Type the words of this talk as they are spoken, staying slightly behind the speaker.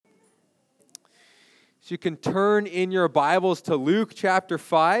So you can turn in your Bibles to Luke chapter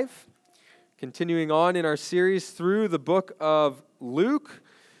 5, continuing on in our series through the book of Luke,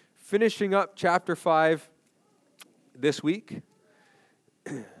 finishing up chapter 5 this week.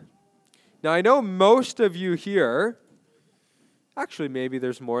 Now, I know most of you here, actually maybe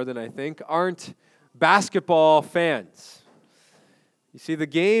there's more than I think, aren't basketball fans. You see, the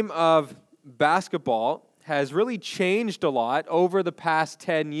game of basketball has really changed a lot over the past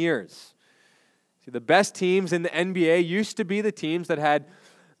 10 years. See, the best teams in the NBA used to be the teams that had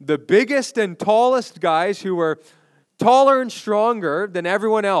the biggest and tallest guys who were taller and stronger than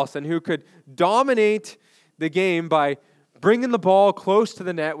everyone else and who could dominate the game by bringing the ball close to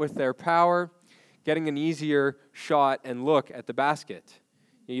the net with their power, getting an easier shot and look at the basket.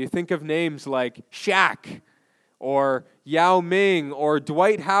 You think of names like Shaq or Yao Ming or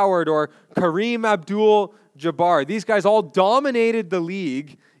Dwight Howard or Kareem Abdul-Jabbar. These guys all dominated the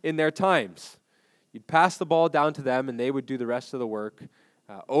league in their times. You'd pass the ball down to them, and they would do the rest of the work,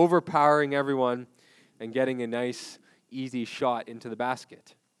 overpowering everyone and getting a nice, easy shot into the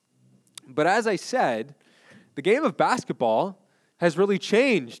basket. But as I said, the game of basketball has really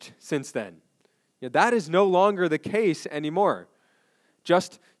changed since then. That is no longer the case anymore.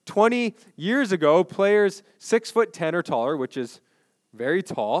 Just 20 years ago, players 6'10" or taller, which is very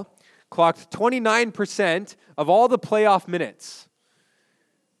tall, clocked 29% of all the playoff minutes.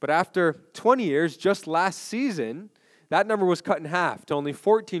 But after 20 years, just last season, that number was cut in half to only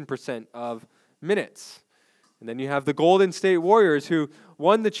 14% of minutes. And then you have the Golden State Warriors, who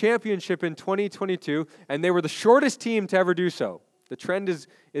won the championship in 2022, and they were the shortest team to ever do so. The trend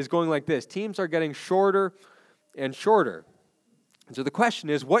is going like this. Teams are getting shorter and shorter. And so the question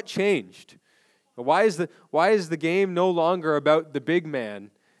is, what changed? Why is the game no longer about the big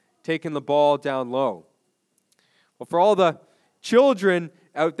man taking the ball down low? Well, for all the children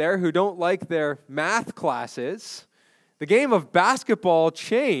out there who don't like their math classes, the game of basketball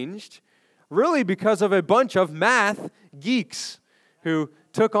changed really because of a bunch of math geeks who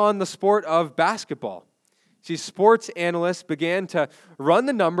took on the sport of basketball. See, sports analysts began to run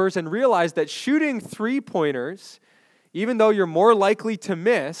the numbers and realized that shooting three-pointers, even though you're more likely to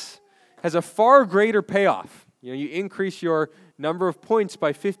miss, has a far greater payoff. You increase your number of points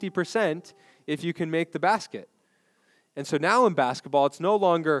by 50% if you can make the basket. And so now in basketball, it's no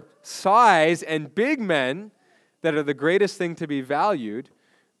longer size and big men that are the greatest thing to be valued,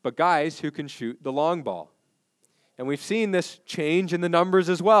 but guys who can shoot the long ball. And we've seen this change in the numbers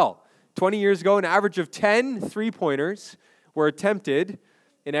as well. 20 years ago, an average of 10 three-pointers were attempted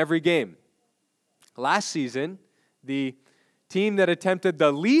in every game. Last season, the team that attempted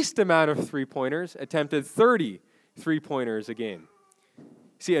the least amount of three-pointers attempted 30 three-pointers a game.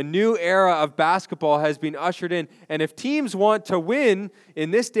 See, a new era of basketball has been ushered in, and if teams want to win in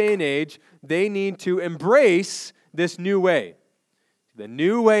this day and age, they need to embrace this new way. The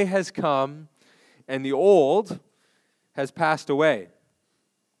new way has come, and the old has passed away.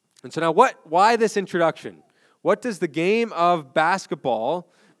 And so now why this introduction? What does the game of basketball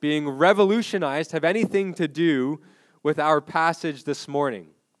being revolutionized have anything to do with our passage this morning?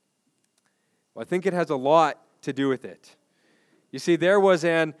 Well, I think it has a lot to do with it. You see, there was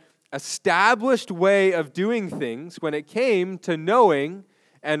an established way of doing things when it came to knowing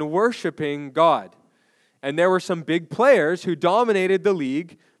and worshiping God. And there were some big players who dominated the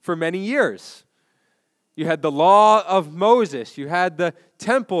league for many years. You had the law of Moses, you had the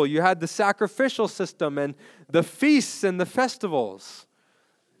temple, you had the sacrificial system, and the feasts and the festivals.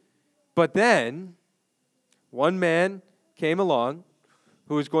 But then, one man came along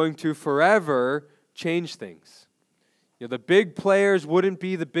who was going to forever change things. The big players wouldn't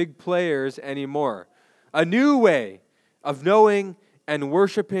be the big players anymore. A new way of knowing and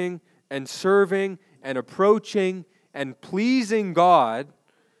worshiping and serving and approaching and pleasing God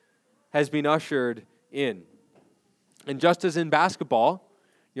has been ushered in. And just as in basketball,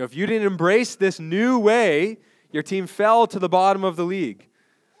 if you didn't embrace this new way, your team fell to the bottom of the league.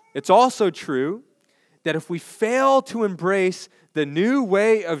 It's also true that if we fail to embrace the new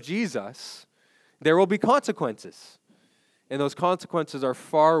way of Jesus, there will be consequences. And those consequences are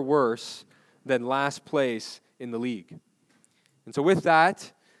far worse than last place in the league. And so with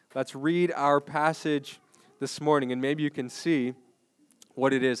that, let's read our passage this morning, and maybe you can see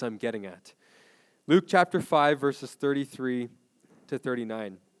what it is I'm getting at. Luke chapter 5, verses 33 to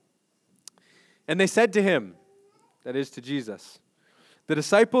 39. And they said to him, that is to Jesus, the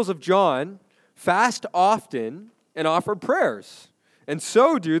disciples of John fast often and offer prayers, and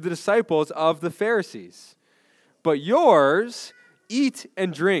so do the disciples of the Pharisees. But yours eat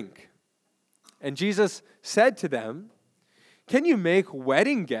and drink. And Jesus said to them, can you make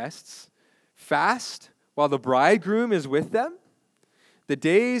wedding guests fast while the bridegroom is with them? The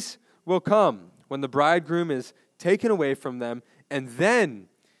days will come when the bridegroom is taken away from them, and then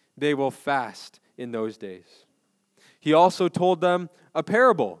they will fast in those days. He also told them a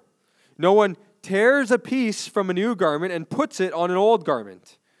parable. No one tears a piece from a new garment and puts it on an old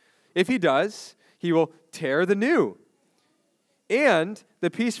garment. If he does, he will tear the new, and the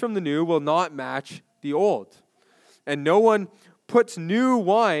piece from the new will not match the old. And no one puts new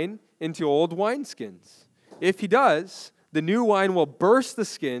wine into old wineskins. If he does, the new wine will burst the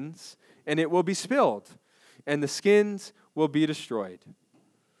skins, and it will be spilled, and the skins will be destroyed.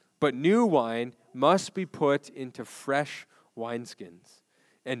 But new wine must be put into fresh wineskins.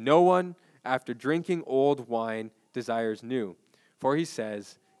 And no one, after drinking old wine, desires new, for he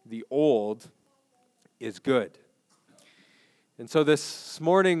says, the old is good. And so this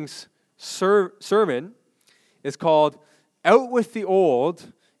morning's sermon is called Out with the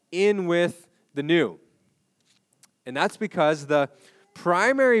Old, In with the New. And that's because the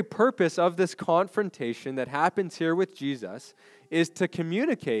primary purpose of this confrontation that happens here with Jesus is to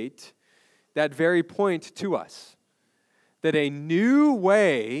communicate that very point to us, that a new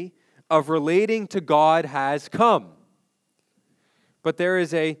way of relating to God has come. But there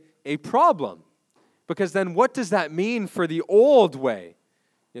is a problem, because then what does that mean for the old way?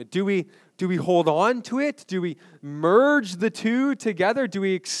 Do we hold on to it? Do we merge the two together? Do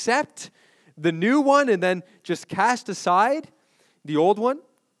we accept the new one and then just cast aside the old one?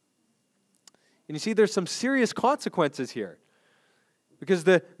 And you see, there's some serious consequences here. Because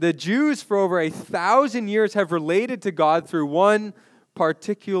the Jews for over 1,000 years have related to God through one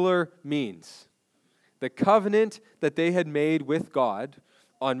particular means. The covenant that they had made with God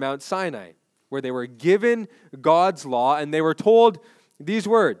on Mount Sinai, where they were given God's law and they were told these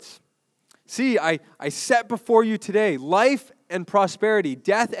words, "See, I set before you today life and prosperity,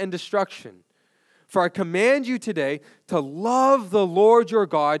 death and destruction. For I command you today to love the Lord your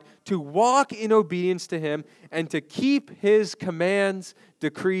God, to walk in obedience to him, and to keep his commands,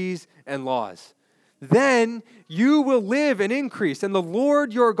 decrees, and laws. Then you will live and increase, and the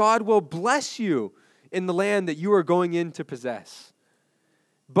Lord your God will bless you in the land that you are going in to possess.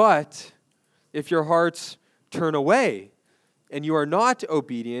 But if your hearts turn away, and you are not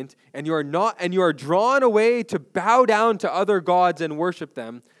obedient, and you are drawn away to bow down to other gods and worship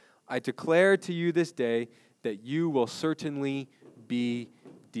them, I declare to you this day that you will certainly be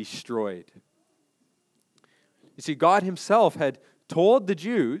destroyed." You see, God himself had told the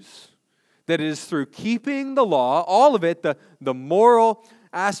Jews that it is through keeping the law, all of it, the moral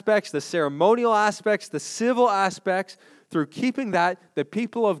aspects, the ceremonial aspects, the civil aspects, through keeping that, the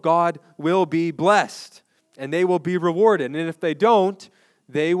people of God will be blessed and they will be rewarded. And if they don't,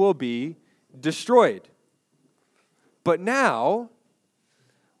 they will be destroyed. But now,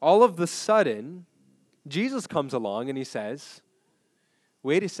 all of the sudden, Jesus comes along and he says,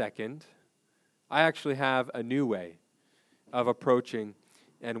 wait a second, I actually have a new way of approaching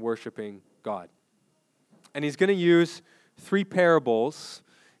and worshiping God. And he's going to use 3 parables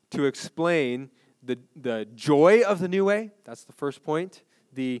to explain the joy of the new way. That's the first point.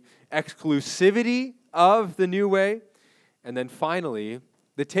 The exclusivity of the new way. And then finally,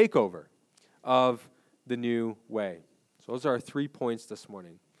 the takeover of the new way. So those are our 3 points this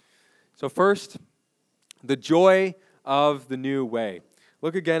morning. So first, the joy of the new way.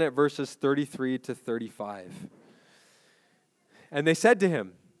 Look again at verses 33 to 35. And they said to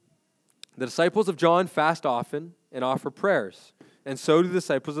him, "The disciples of John fast often and offer prayers, and so do the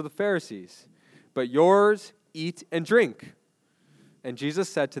disciples of the Pharisees. But yours eat and drink." And Jesus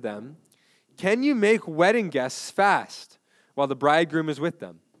said to them, "Can you make wedding guests fast while the bridegroom is with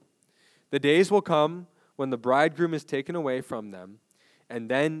them? The days will come when the bridegroom is taken away from them, and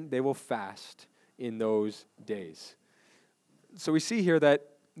then they will fast in those days." So we see here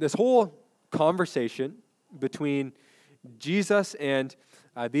that this whole conversation between Jesus and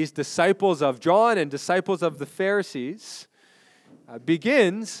these disciples of John and disciples of the Pharisees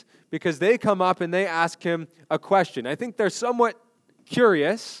begins because they come up and they ask him a question. I think they're somewhat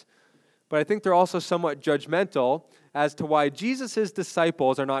curious, but I think they're also somewhat judgmental as to why Jesus'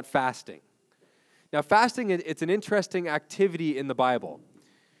 disciples are not fasting. Now, fasting, it's an interesting activity in the Bible.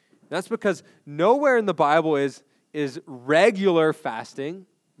 That's because nowhere in the Bible is regular fasting,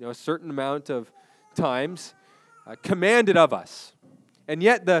 a certain amount of times, commanded of us. And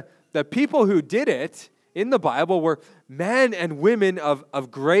yet the people who did it in the Bible were men and women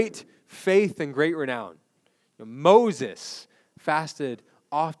of great faith and great renown. Moses fasted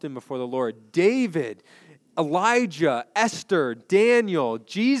often before the Lord. David, Elijah, Esther, Daniel,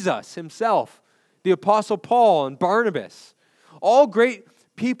 Jesus himself, the Apostle Paul and Barnabas. All great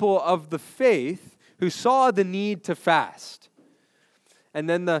people of the faith who saw the need to fast. And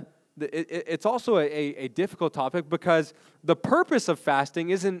then it's also a difficult topic because the purpose of fasting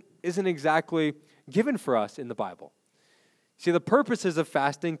isn't exactly given for us in the Bible. See, the purposes of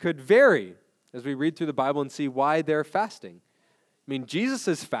fasting could vary as we read through the Bible and see why they're fasting. I mean,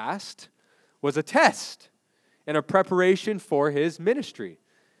 Jesus' fast was a test and a preparation for his ministry.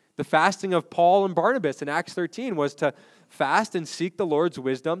 The fasting of Paul and Barnabas in Acts 13 was to fast and seek the Lord's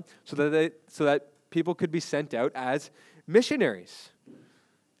wisdom so that people could be sent out as missionaries.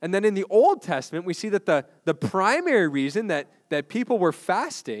 And then in the Old Testament, we see that the primary reason that people were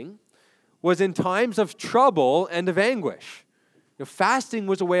fasting was in times of trouble and of anguish. Fasting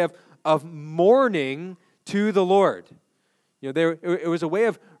was a way of mourning to the Lord. It was a way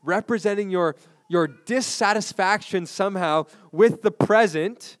of representing your dissatisfaction somehow with the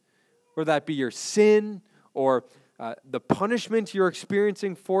present, whether that be your sin or the punishment you're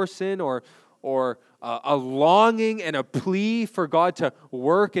experiencing for sin, or a longing and a plea for God to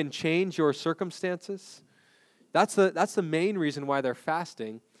work and change your circumstances. That's the main reason why they're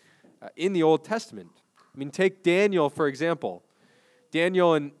fasting in the Old Testament. I mean, take Daniel, for example.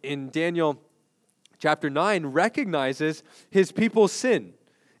 Daniel in Daniel chapter 9 recognizes his people's sin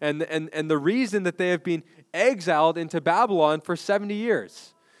and the reason that they have been exiled into Babylon for 70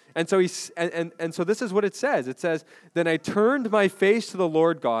 years. And so so this is what it says. It says, "Then I turned my face to the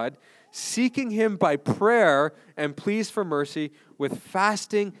Lord God, seeking him by prayer and pleas for mercy with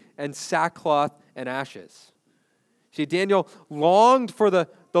fasting and sackcloth and ashes." See, Daniel longed for the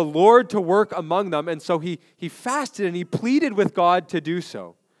Lord to work among them, and so he fasted and he pleaded with God to do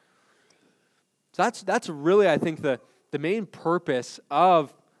so. So that's really, I think, the main purpose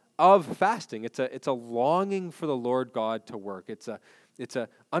of fasting. It's a longing for the Lord God to work. It's a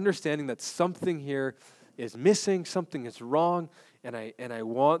understanding that something here is missing, something is wrong, and I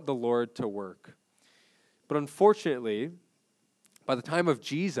want the Lord to work. But unfortunately, by the time of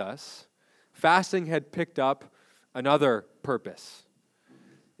Jesus, fasting had picked up another purpose.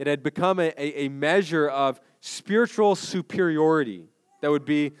 It had become a measure of spiritual superiority that would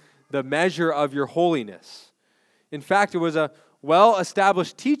be the measure of your holiness. In fact, it was a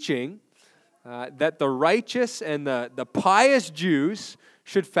well-established teaching that the righteous and the pious Jews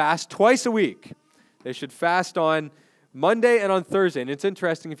should fast twice a week. They should fast on Monday and on Thursday. And it's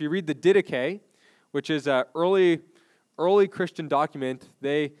interesting, if you read the Didache, which is an early Christian document,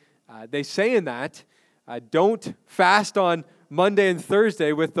 they say in that, don't fast on Monday and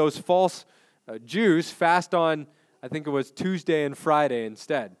Thursday with those false Jews. Fast on, I think it was Tuesday and Friday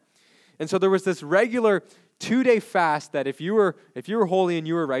instead. And so there was this regular 2-day fast that if you were holy and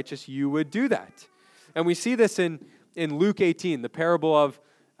you were righteous, you would do that. And we see this in Luke 18, the parable of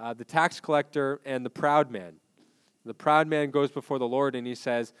the tax collector and the proud man. The proud man goes before the Lord and he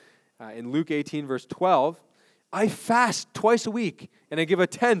says, in Luke 18, verse 12, "I fast twice a week and I give a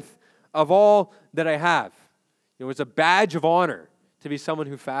tenth of all that I have." It was a badge of honor to be someone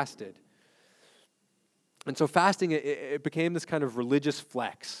who fasted. And so fasting, it became this kind of religious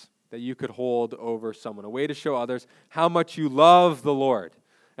flex that you could hold over someone, a way to show others how much you love the Lord.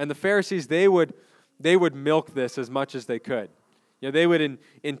 And the Pharisees, they would milk this as much as they could. They would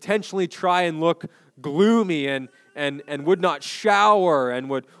intentionally try and look gloomy and would not shower and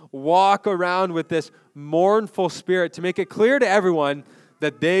would walk around with this mournful spirit to make it clear to everyone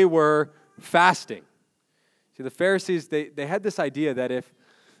that they were fasting. See, the Pharisees, they had this idea that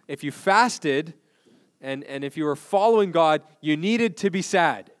if you fasted and if you were following God, you needed to be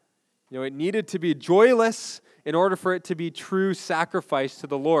sad. It needed to be joyless in order for it to be true sacrifice to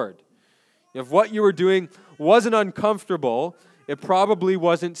the Lord. If what you were doing wasn't uncomfortable, it probably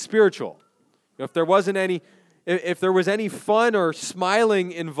wasn't spiritual. If there was any fun or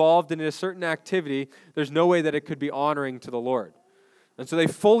smiling involved in a certain activity, there's no way that it could be honoring to the Lord. And so they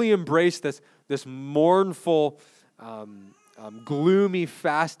fully embraced this mournful, gloomy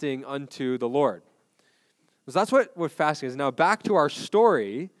fasting unto the Lord. So that's what fasting is. Now back to our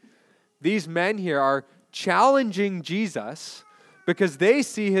story, these men here are challenging Jesus because they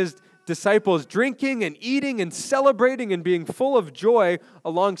see his disciples drinking and eating and celebrating and being full of joy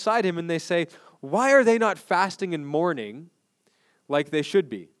alongside him, and they say, "Why are they not fasting and mourning like they should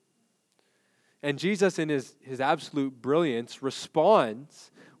be?" And Jesus, in his absolute brilliance,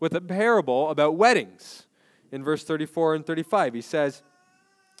 responds with a parable about weddings. In verse 34 and 35, he says,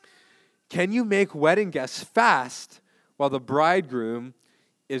 "Can you make wedding guests fast while the bridegroom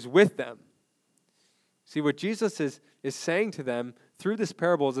is with them?" See, what Jesus is saying to them through this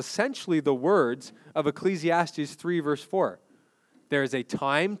parable is essentially the words of Ecclesiastes 3, verse 4. There is a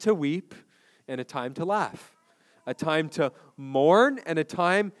time to weep and a time to laugh, a time to mourn and a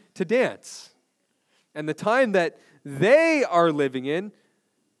time to dance. And the time that they are living in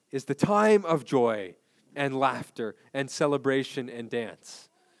is the time of joy and laughter and celebration and dance.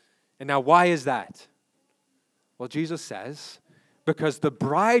 And now, why is that? Well, Jesus says, because the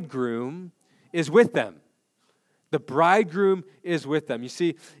bridegroom is with them. The bridegroom is with them. You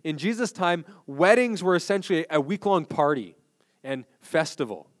see, in Jesus' time, weddings were essentially a week-long party and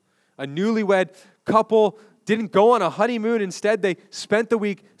festival. A newlywed couple didn't go on a honeymoon. Instead, they spent the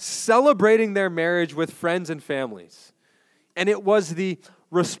week celebrating their marriage with friends and families. And it was the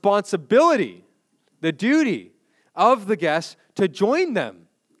responsibility, the duty of the guests to join them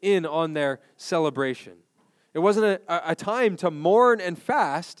in on their celebration. It wasn't a time to mourn and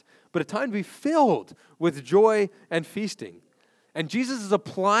fast, but a time to be filled with joy and feasting. And Jesus is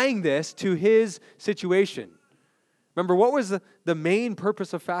applying this to his situation. Remember, what was the main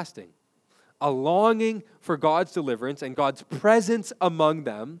purpose of fasting? A longing for God's deliverance and God's presence among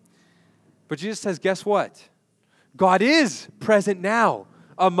them. But Jesus says, guess what? God is present now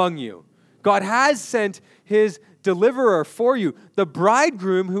among you. God has sent his deliverer for you. The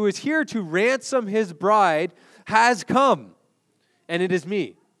bridegroom who is here to ransom his bride has come. And it is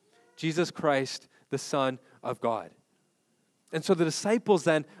me, Jesus Christ, the Son of God. And so the disciples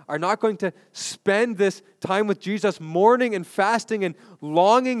then are not going to spend this time with Jesus mourning and fasting and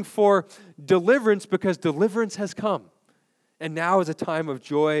longing for deliverance, because deliverance has come. And now is a time of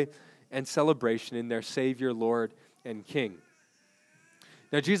joy and celebration in their Savior, Lord, and King.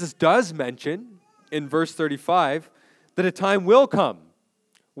 Now Jesus does mention in verse 35 that a time will come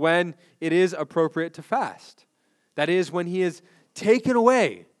when it is appropriate to fast. That is, when he is taken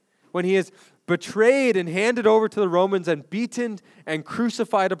away, when he is betrayed and handed over to the Romans and beaten and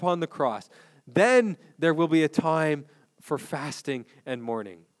crucified upon the cross. Then there will be a time for fasting and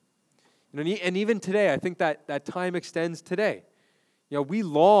mourning. And even today, I think that time extends today. We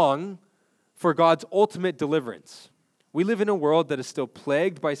long for God's ultimate deliverance. We live in a world that is still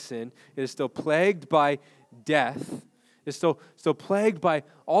plagued by sin. It is still plagued by death. It is still plagued by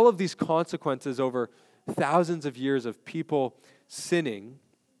all of these consequences over thousands of years of people sinning.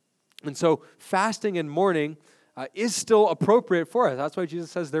 And so fasting and mourning is still appropriate for us. That's why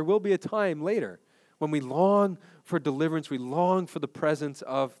Jesus says there will be a time later when we long for deliverance, we long for the presence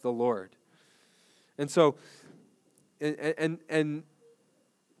of the Lord. And so,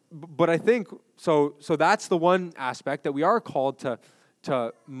 but I think, so that's the one aspect, that we are called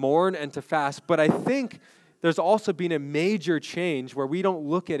to mourn and to fast. But I think there's also been a major change where we don't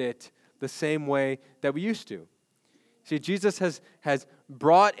look at it the same way that we used to. See, Jesus has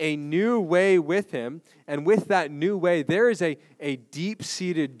brought a new way with him, and with that new way, there is a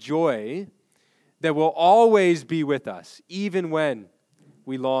deep-seated joy that will always be with us, even when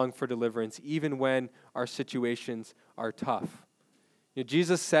we long for deliverance, even when our situations are tough.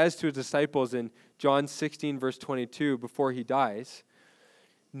 Jesus says to his disciples in John 16, verse 22, before he dies,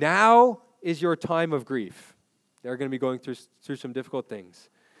 "Now is your time of grief." They're going to be going through some difficult things.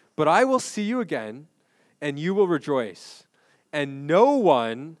 "But I will see you again, and you will rejoice, and no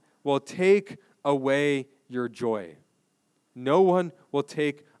one will take away your joy." No one will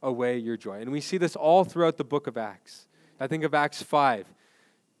take away your joy. And we see this all throughout the book of Acts. I think of Acts 5.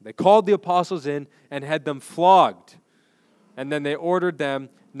 They called the apostles in and had them flogged. And then they ordered them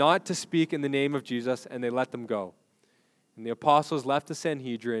not to speak in the name of Jesus, and they let them go. And the apostles left the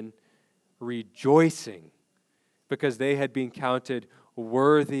Sanhedrin rejoicing because they had been counted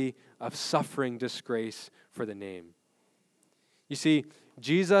worthy of suffering disgrace for the name. You see,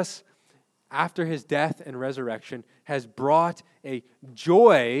 Jesus, after his death and resurrection, has brought a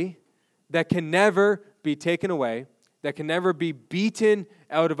joy that can never be taken away, that can never be beaten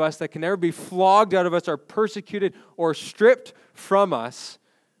out of us, that can never be flogged out of us or persecuted or stripped from us.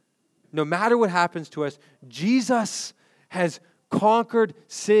 No matter what happens to us, Jesus has conquered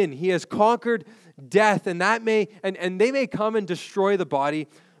sin. He has conquered death, and they may come and destroy the body,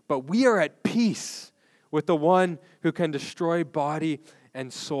 but we are at peace with the one who can destroy body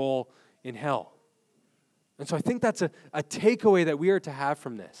and soul in hell. And so I think that's a takeaway that we are to have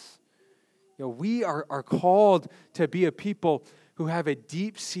from this. We are called to be a people who have a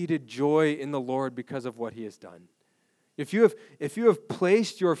deep-seated joy in the Lord because of what he has done. If you have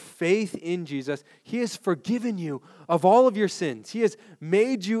placed your faith in Jesus, he has forgiven you of all of your sins. He has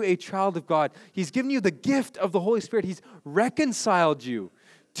made you a child of God. He's given you the gift of the Holy Spirit. He's reconciled you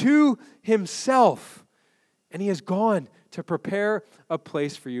to himself. And he has gone to prepare a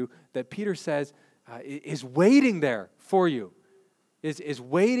place for you that Peter says is waiting there for you, is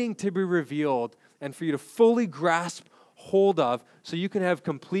waiting to be revealed and for you to fully grasp hold of so you can have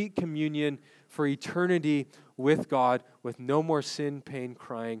complete communion for eternity with God with no more sin, pain,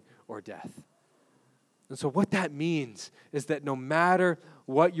 crying, or death. And so what that means is that no matter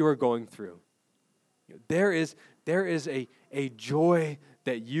what you are going through, there is a joy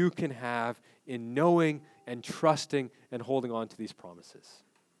that you can have in knowing and trusting and holding on to these promises.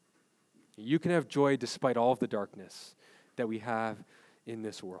 You can have joy despite all of the darkness that we have in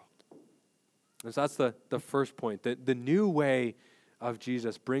this world. And so that's the first point. The new way of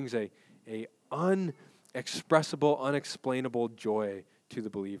Jesus brings a unexpressible, unexplainable joy to the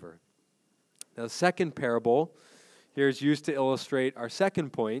believer. Now, the second parable here is used to illustrate our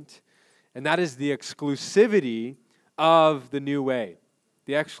second point, and that is the exclusivity of the new way.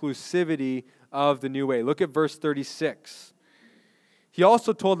 The exclusivity of the new way. Look at verse 36. He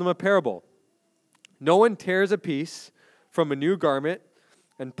also told them a parable. No one tears a piece from a new garment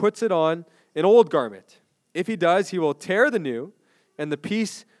and puts it on an old garment. If he does, he will tear the new, and the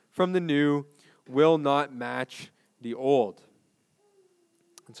piece from the new will not match the old.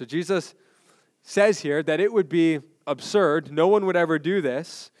 And so Jesus says here that it would be absurd, no one would ever do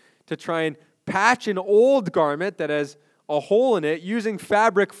this, to try and patch an old garment that has a hole in it using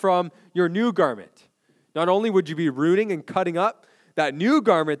fabric from your new garment. Not only would you be ruining and cutting up that new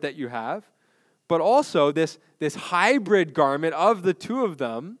garment that you have, but also this hybrid garment of the two of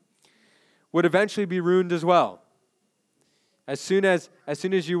them would eventually be ruined as well. As soon as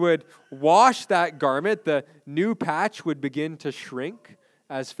you would wash that garment, the new patch would begin to shrink,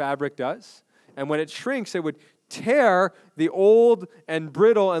 as fabric does. And when it shrinks, it would tear the old and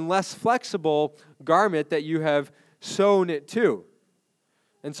brittle and less flexible garment that you have sewn it to.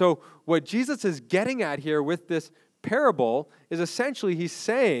 And so what Jesus is getting at here with this parable is essentially he's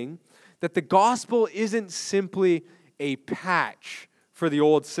saying that the gospel isn't simply a patch for the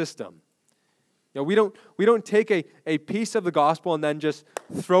old system. You know, we don't take a piece of the gospel and then just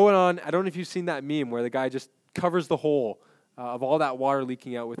throw it on. I don't know if you've seen that meme where the guy just covers the hole of all that water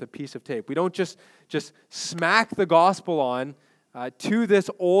leaking out with a piece of tape. We don't just smack the gospel on to this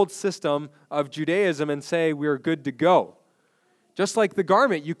old system of Judaism and say we're good to go. Just like the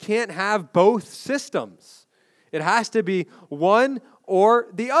garment, you can't have both systems. It has to be one or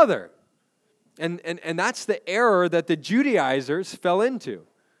the other. And that's the error that the Judaizers fell into.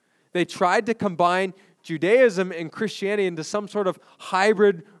 They tried to combine Judaism and Christianity into some sort of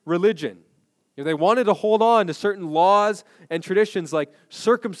hybrid religion. You know, they wanted to hold on to certain laws and traditions like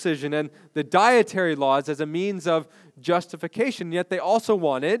circumcision and the dietary laws as a means of justification, yet they also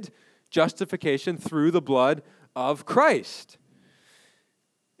wanted justification through the blood of Christ.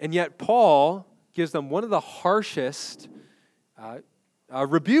 And yet Paul gives them one of the harshest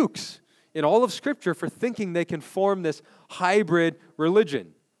rebukes in all of Scripture for thinking they can form this hybrid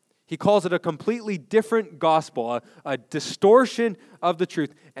religion. He calls it a completely different gospel, a distortion of the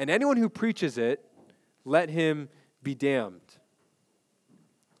truth. And anyone who preaches it, let him be damned.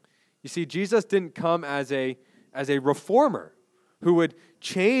 You see, Jesus didn't come as a reformer who would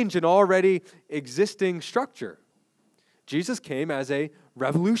change an already existing structure. Jesus came as a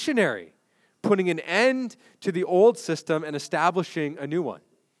revolutionary, putting an end to the old system and establishing a new one,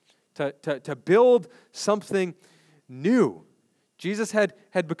 to build something new. Jesus had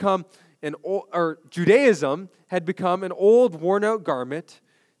become Judaism had become an old, worn-out garment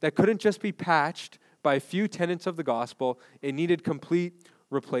that couldn't just be patched by a few tenets of the gospel. It needed complete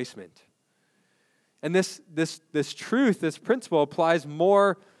replacement. And this truth, this principle, applies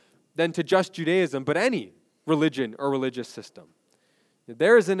more than to just Judaism, but any religion or religious system.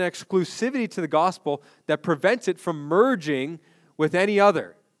 There is an exclusivity to the gospel that prevents it from merging with any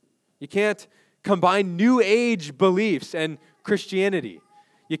other. You can't combine New Age beliefs and Christianity.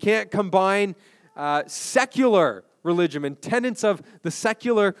 You can't combine secular religion and tenets of the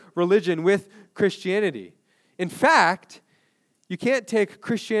secular religion with Christianity. In fact, you can't take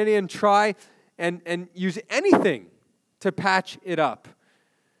Christianity and try and use anything to patch it up.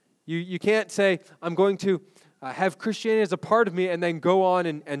 You can't say, I'm going to have Christianity as a part of me and then go on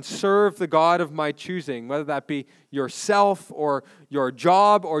and serve the God of my choosing, whether that be yourself or your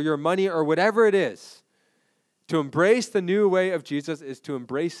job or your money or whatever it is. To embrace the new way of Jesus is to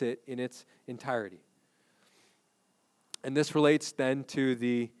embrace it in its entirety. And this relates then to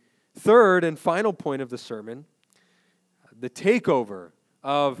the third and final point of the sermon, the takeover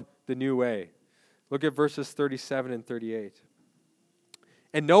of the new way. Look at verses 37 and 38.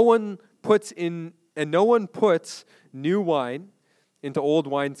 And no one puts new wine into old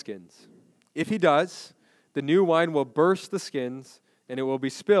wineskins. If he does, the new wine will burst the skins, and it will be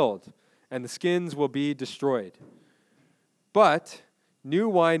spilled, and the skins will be destroyed. But new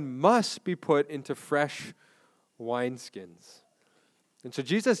wine must be put into fresh wineskins. And so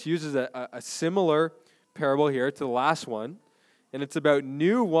Jesus uses a similar parable here to the last one, and it's about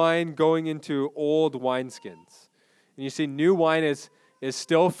new wine going into old wineskins. And you see, new wine is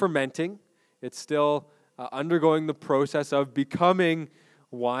still fermenting. It's still undergoing the process of becoming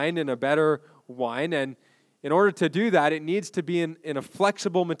wine and a better wine. And in order to do that, it needs to be in a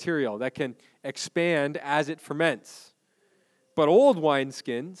flexible material that can expand as it ferments. But old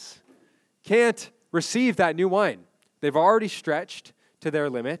wineskins can't receive that new wine. They've already stretched to their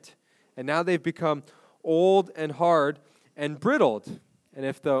limit, and now they've become old and hard and brittled. And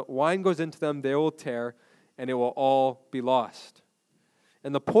if the wine goes into them, they will tear, and it will all be lost.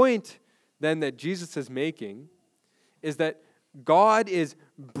 And the point then that Jesus is making is that God is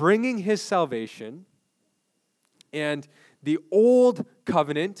bringing his salvation, and the old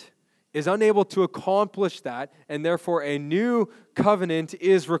covenant is unable to accomplish that, and therefore a new covenant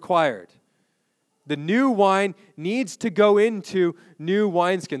is required. The new wine needs to go into new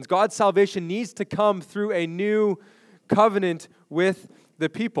wineskins. God's salvation needs to come through a new covenant with the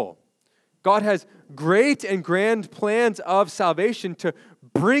people. God has great and grand plans of salvation to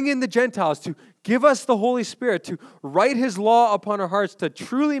bring in the Gentiles, to give us the Holy Spirit, to write his law upon our hearts, to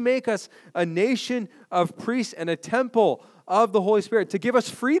truly make us a nation of priests and a temple of the Holy Spirit, to give us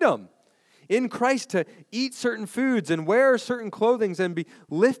freedom in Christ to eat certain foods and wear certain clothing and be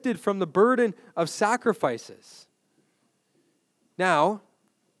lifted from the burden of sacrifices. Now,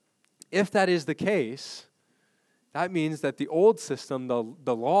 if that is the case, that means that the old system,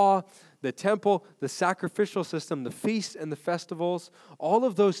 the law, the temple, the sacrificial system, the feasts and the festivals, all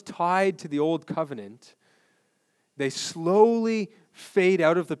of those tied to the old covenant, they slowly fade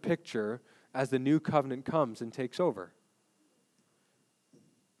out of the picture as the new covenant comes and takes over.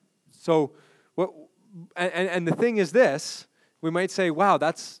 So, and the thing is this, we might say, wow,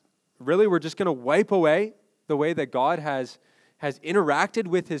 that's really, we're just going to wipe away the way that God has interacted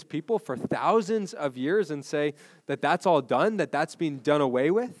with his people for thousands of years and say that that's all done, that's been done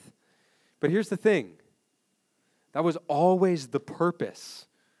away with. But here's the thing. That was always the purpose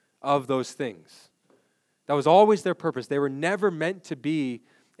of those things. That was always their purpose. They were never meant to be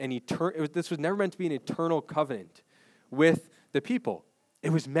this was never meant to be an eternal covenant with the people.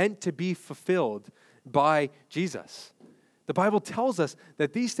 It was meant to be fulfilled by Jesus. The Bible tells us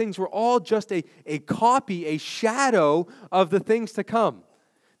that these things were all just a copy, a shadow of the things to come.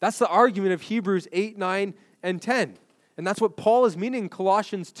 That's the argument of Hebrews 8, 9, and 10. And that's what Paul is meaning in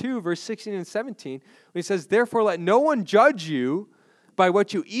Colossians 2, verse 16 and 17, when he says, "Therefore let no one judge you by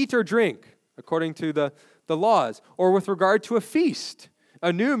what you eat or drink, according to the laws, or with regard to a feast,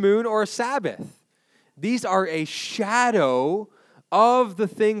 a new moon, or a Sabbath. These are a shadow of the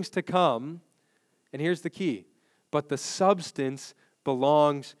things to come." And here's the key. But the substance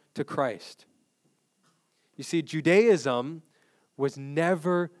belongs to Christ. You see, Judaism was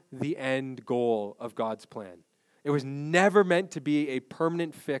never the end goal of God's plan. It was never meant to be a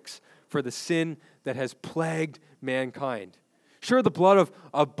permanent fix for the sin that has plagued mankind. Sure, the blood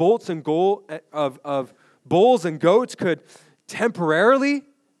of bulls and goats could temporarily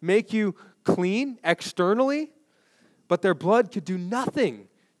make you clean externally, but their blood could do nothing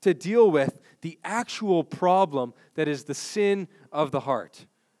to deal with the actual problem that is the sin of the heart.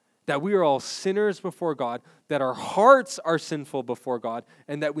 That we are all sinners before God, that our hearts are sinful before God,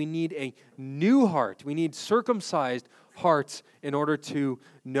 and that we need a new heart. We need circumcised hearts in order to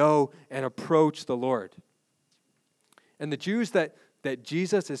know and approach the Lord. And the Jews that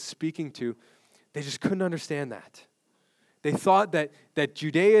Jesus is speaking to, they just couldn't understand that. They thought that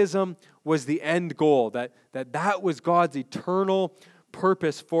Judaism was the end goal, that was God's eternal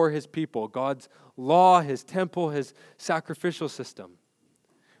purpose for his people, God's law, his temple, his sacrificial system.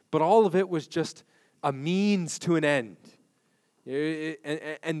 But all of it was just a means to an end.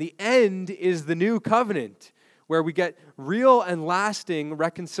 And the end is the new covenant, where we get real and lasting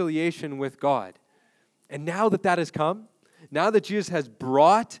reconciliation with God. And now that has come, now that Jesus has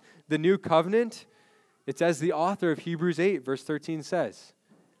brought the new covenant, it's as the author of Hebrews 8, verse 13 says,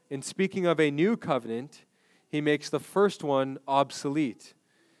 in speaking of a new covenant, he makes the first one obsolete.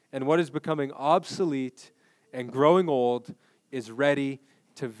 And what is becoming obsolete and growing old is ready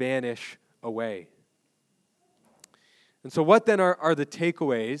to vanish away. And so what then are the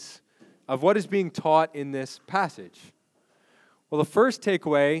takeaways of what is being taught in this passage? Well, the first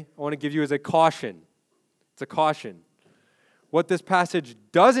takeaway I want to give you is a caution. It's a caution. What this passage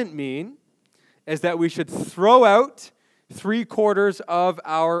doesn't mean is that we should throw out 3/4 of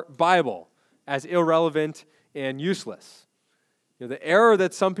our Bible as irrelevant and useless. The error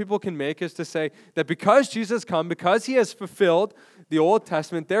that some people can make is to say that because Jesus come, because he has fulfilled the Old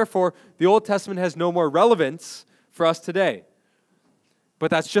Testament, therefore the Old Testament has no more relevance for us today. But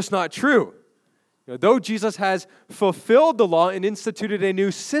that's just not true. Though Jesus has fulfilled the law and instituted a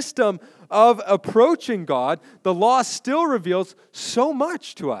new system of approaching God, the law still reveals so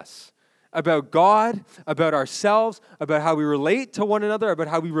much to us about God, about ourselves, about how we relate to one another, about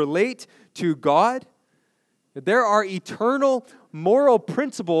how we relate to God. There are eternal moral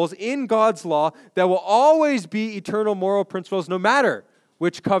principles in God's law that will always be eternal moral principles no matter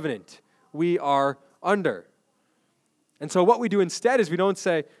which covenant we are under. And so what we do instead is we don't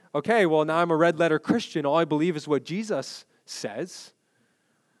say, okay, well, now I'm a red letter Christian. All I believe is what Jesus says.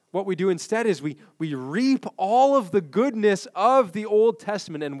 What we do instead is we reap all of the goodness of the Old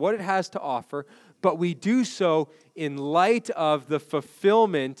Testament and what it has to offer, but we do so in light of the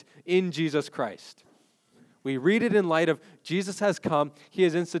fulfillment in Jesus Christ. We read it in light of Jesus has come. He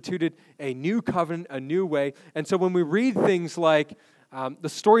has instituted a new covenant, a new way. And so when we read things like the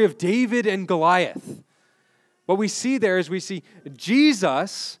story of David and Goliath, what we see there is we see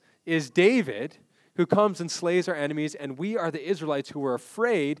Jesus is David who comes and slays our enemies, and we are the Israelites who were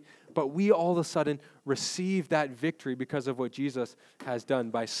afraid, but we all of a sudden receive that victory because of what Jesus has done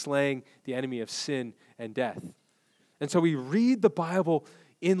by slaying the enemy of sin and death. And so we read the Bible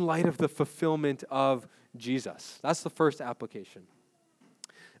in light of the fulfillment of Jesus. That's the first application.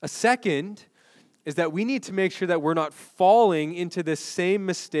 A second is that we need to make sure that we're not falling into this same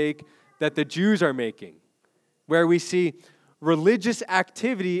mistake that the Jews are making, where we see religious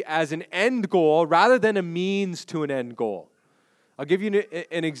activity as an end goal rather than a means to an end goal. I'll give you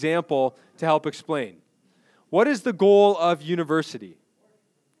an example to help explain. What is the goal of university?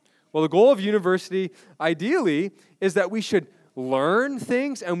 Well, the goal of university, ideally, is that we should learn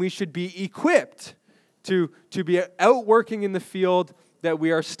things and we should be equipped to be out working in the field that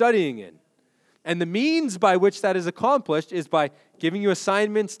we are studying in. And the means by which that is accomplished is by giving you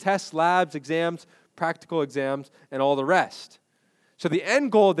assignments, tests, labs, exams, practical exams, and all the rest. So the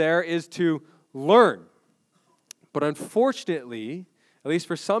end goal there is to learn. But unfortunately, at least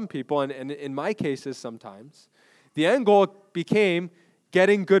for some people, and in my cases sometimes, the end goal became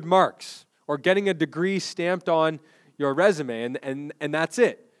getting good marks or getting a degree stamped on your resume, and that's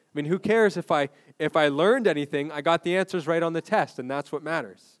it. I mean, who cares if I learned anything? I got the answers right on the test, and that's what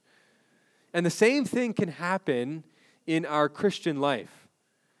matters. And the same thing can happen in our Christian life.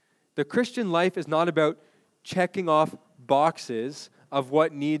 The Christian life is not about checking off boxes of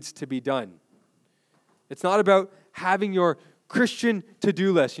what needs to be done. It's not about having your Christian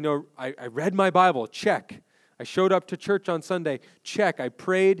to-do list. I read my Bible, check. I showed up to church on Sunday, check. I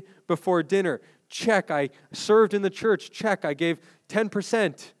prayed before dinner, check. I served in the church, check. I gave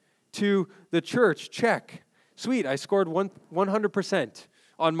 10% to the church, check. Sweet, I scored 100%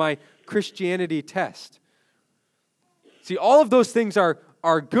 on my Christianity test. See, all of those things are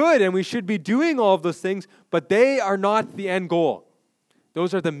good, and we should be doing all of those things, but they are not the end goal.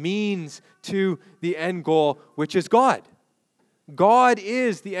 Those are the means to the end goal, which is God. God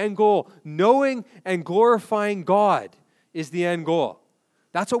is the end goal. Knowing and glorifying God is the end goal.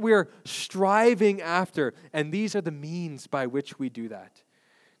 That's what we are striving after, and these are the means by which we do that.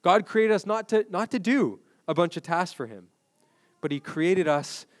 God created us not to do a bunch of tasks for Him, but He created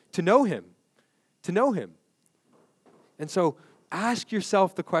us to know Him, to know Him. And so ask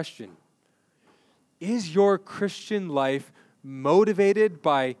yourself the question, is your Christian life motivated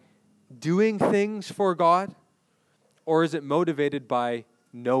by doing things for God, or is it motivated by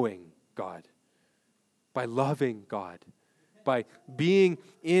knowing God, by loving God, by being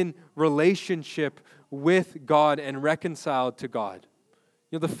in relationship with God and reconciled to God?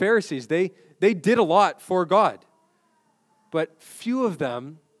 The Pharisees, they did a lot for God, but few of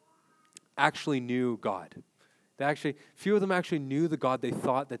them actually knew God. Few of them actually knew the God they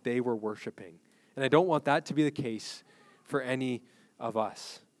thought that they were worshiping. And I don't want that to be the case for any of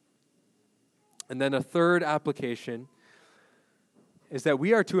us. And then a third application is that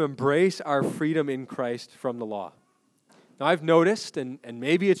we are to embrace our freedom in Christ from the law. Now I've noticed, and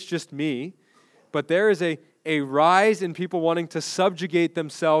maybe it's just me, but there is a rise in people wanting to subjugate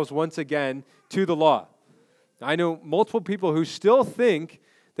themselves once again to the law. I know multiple people who still think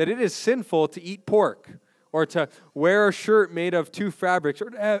that it is sinful to eat pork or to wear a shirt made of two fabrics or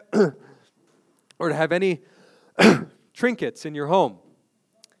to have any trinkets in your home.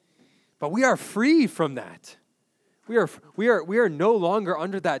 But we are free from that. We are no longer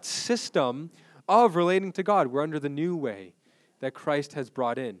under that system of relating to God. We're under the new way that Christ has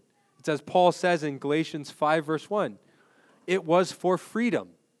brought in. It's as Paul says in Galatians 5, verse 1, it was for freedom.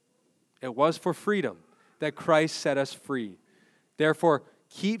 It was for freedom that Christ set us free. Therefore,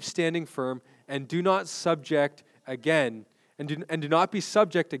 keep standing firm and do not subject again, and do not be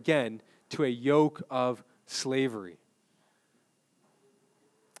subject again to a yoke of slavery.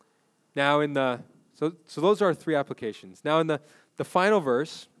 Now so those are our three applications. Now in the final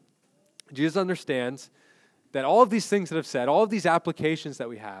verse, Jesus understands that all of these things that I've said, all of these applications that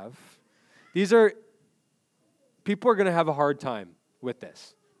we have, people are going to have a hard time with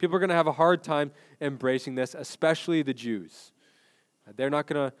this. People are going to have a hard time embracing this, especially the Jews. They're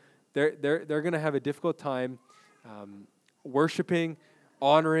going to have a difficult time worshiping,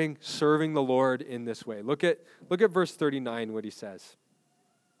 honoring, serving the Lord in this way. Look at verse 39, what he says.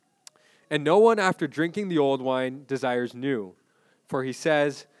 And no one after drinking the old wine desires new, for he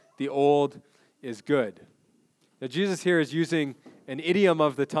says the old is good. Now Jesus here is using an idiom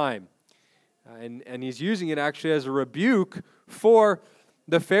of the time, and he's using it actually as a rebuke for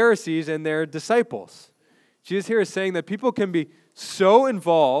the Pharisees and their disciples. Jesus here is saying that people can be so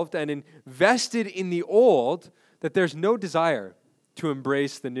involved and invested in the old that there's no desire to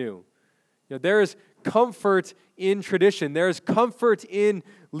embrace the new. There is comfort in tradition. There is comfort in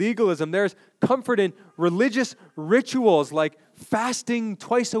legalism. There's comfort in religious rituals like fasting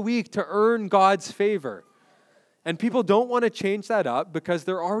twice a week to earn God's favor. And people don't want to change that up because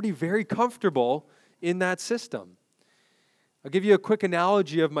they're already very comfortable in that system. I'll give you a quick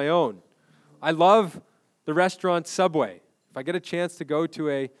analogy of my own. I love the restaurant Subway. If I get a chance to go to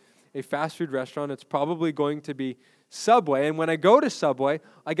a fast food restaurant, it's probably going to be Subway. And when I go to Subway,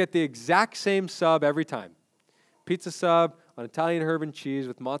 I get the exact same sub every time. Pizza sub on Italian herb and cheese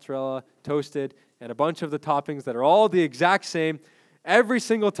with mozzarella, toasted, and a bunch of the toppings that are all the exact same every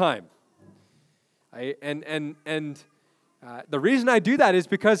single time. The reason I do that is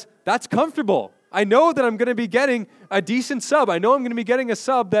because that's comfortable. I know that I'm going to be getting a decent sub. I know I'm going to be getting a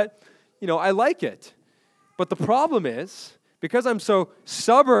sub that, I like it. But the problem is, because I'm so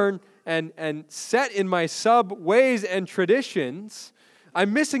stubborn and set in my sub ways and traditions,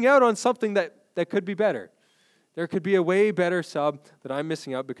 I'm missing out on something that could be better. There could be a way better sub that I'm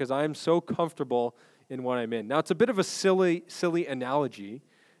missing out because I'm so comfortable in what I'm in. Now, it's a bit of a silly analogy,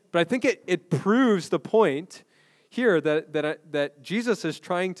 but I think it proves the point here that Jesus is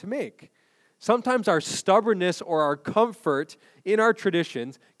trying to make. Sometimes our stubbornness or our comfort in our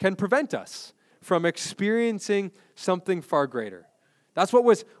traditions can prevent us from experiencing something far greater. That's what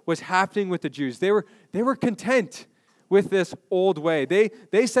was happening with the Jews. They were content with this old way.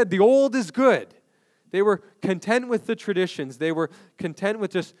 They said the old is good. They were content with the traditions. They were content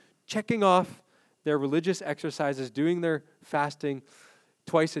with just checking off their religious exercises, doing their fasting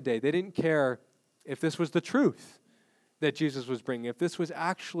twice a day. They didn't care if this was the truth that Jesus was bringing, if this was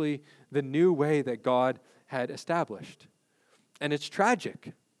actually the new way that God had established. And it's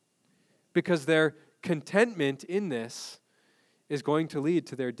tragic because their contentment in this is going to lead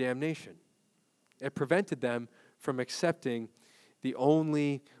to their damnation. It prevented them from accepting the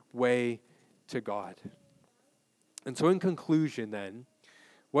only way to God. And so in conclusion then,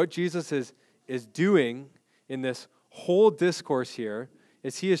 what Jesus is doing in this whole discourse here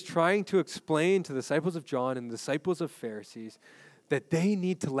is he is trying to explain to the disciples of John and the disciples of Pharisees that they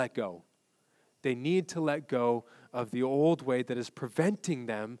need to let go. They need to let go of the old way that is preventing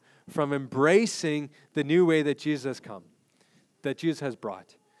them from embracing the new way that Jesus has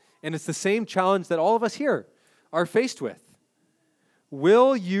brought. And it's the same challenge that all of us here are faced with.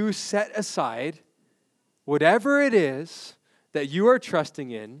 Will you set aside whatever it is that you are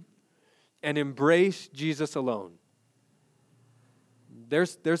trusting in and embrace Jesus alone?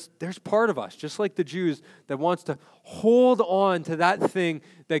 There's part of us, just like the Jews, that wants to hold on to that thing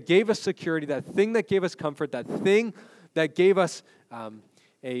that gave us security, that thing that gave us comfort, that thing that gave us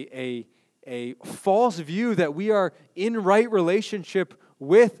a false view that we are in right relationship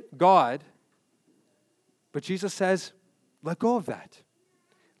with God. But Jesus says, let go of that.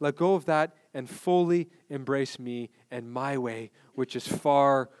 Let go of that and fully embrace me and my way, which is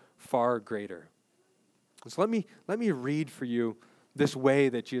far, far greater. So let me read for you this way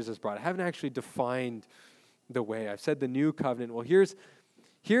that Jesus brought. I haven't actually defined the way. I've said the new covenant. Well, here's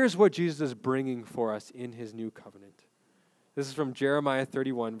what Jesus is bringing for us in his new covenant. This is from Jeremiah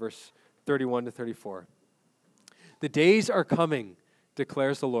 31, verse 31 to 34. The days are coming,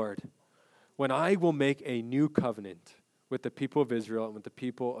 declares the Lord, when I will make a new covenant with the people of Israel and with the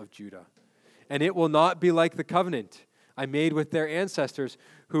people of Judah. And it will not be like the covenant I made with their ancestors,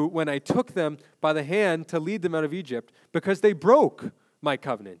 who, when I took them by the hand to lead them out of Egypt, because they broke my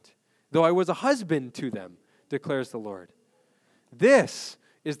covenant, though I was a husband to them, declares the Lord. This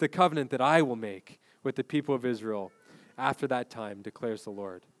is the covenant that I will make with the people of Israel after that time, declares the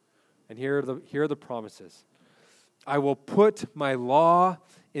Lord. And here are the promises. I will put my law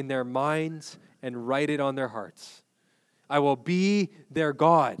in their minds and write it on their hearts. I will be their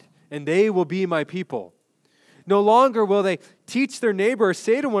God, and they will be my people. No longer will they teach their neighbor or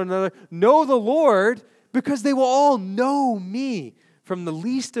say to one another, know the Lord, because they will all know me, from the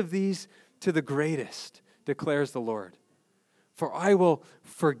least of these to the greatest, declares the Lord. For I will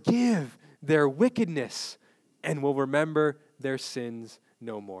forgive their wickedness and will remember their sins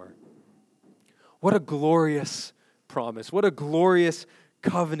no more. What a glorious promise. What a glorious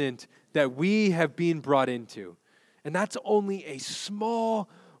covenant that we have been brought into. And that's only a small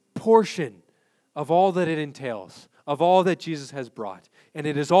portion of all that it entails, of all that Jesus has brought. And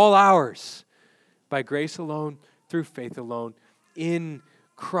it is all ours by grace alone, through faith alone, in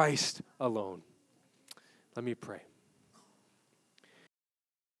Christ alone. Let me pray.